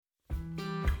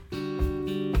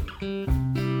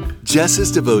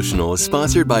Jess's devotional is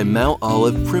sponsored by Mount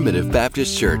Olive Primitive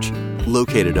Baptist Church,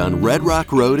 located on Red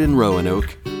Rock Road in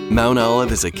Roanoke. Mount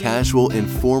Olive is a casual,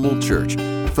 informal church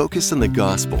focused on the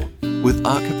gospel with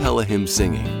a cappella hymn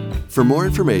singing. For more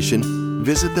information,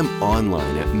 visit them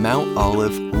online at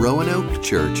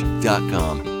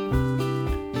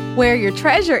mountoליveroanokechurch.com. Where your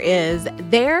treasure is,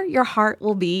 there your heart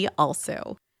will be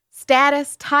also.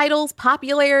 Status, titles,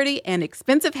 popularity, and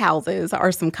expensive houses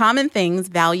are some common things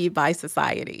valued by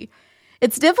society.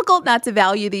 It's difficult not to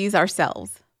value these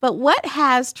ourselves, but what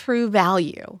has true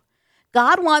value?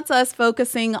 God wants us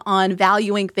focusing on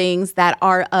valuing things that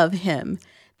are of Him.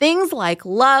 Things like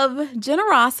love,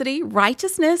 generosity,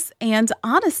 righteousness, and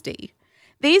honesty.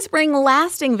 These bring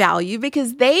lasting value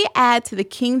because they add to the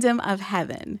kingdom of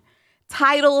heaven.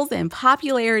 Titles and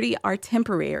popularity are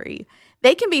temporary.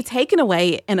 They can be taken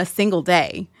away in a single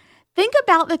day. Think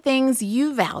about the things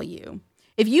you value.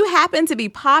 If you happen to be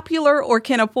popular or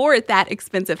can afford that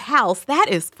expensive house, that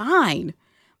is fine.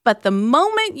 But the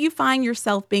moment you find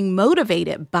yourself being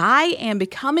motivated by and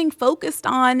becoming focused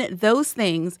on those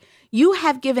things, you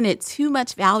have given it too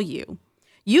much value.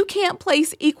 You can't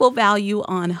place equal value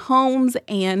on homes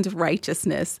and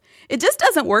righteousness. It just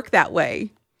doesn't work that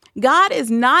way. God is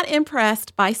not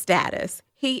impressed by status.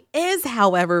 He is,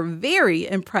 however, very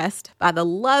impressed by the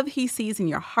love He sees in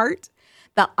your heart,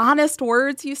 the honest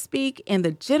words you speak, and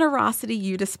the generosity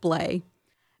you display.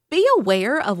 Be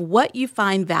aware of what you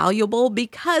find valuable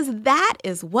because that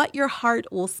is what your heart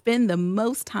will spend the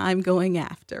most time going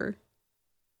after.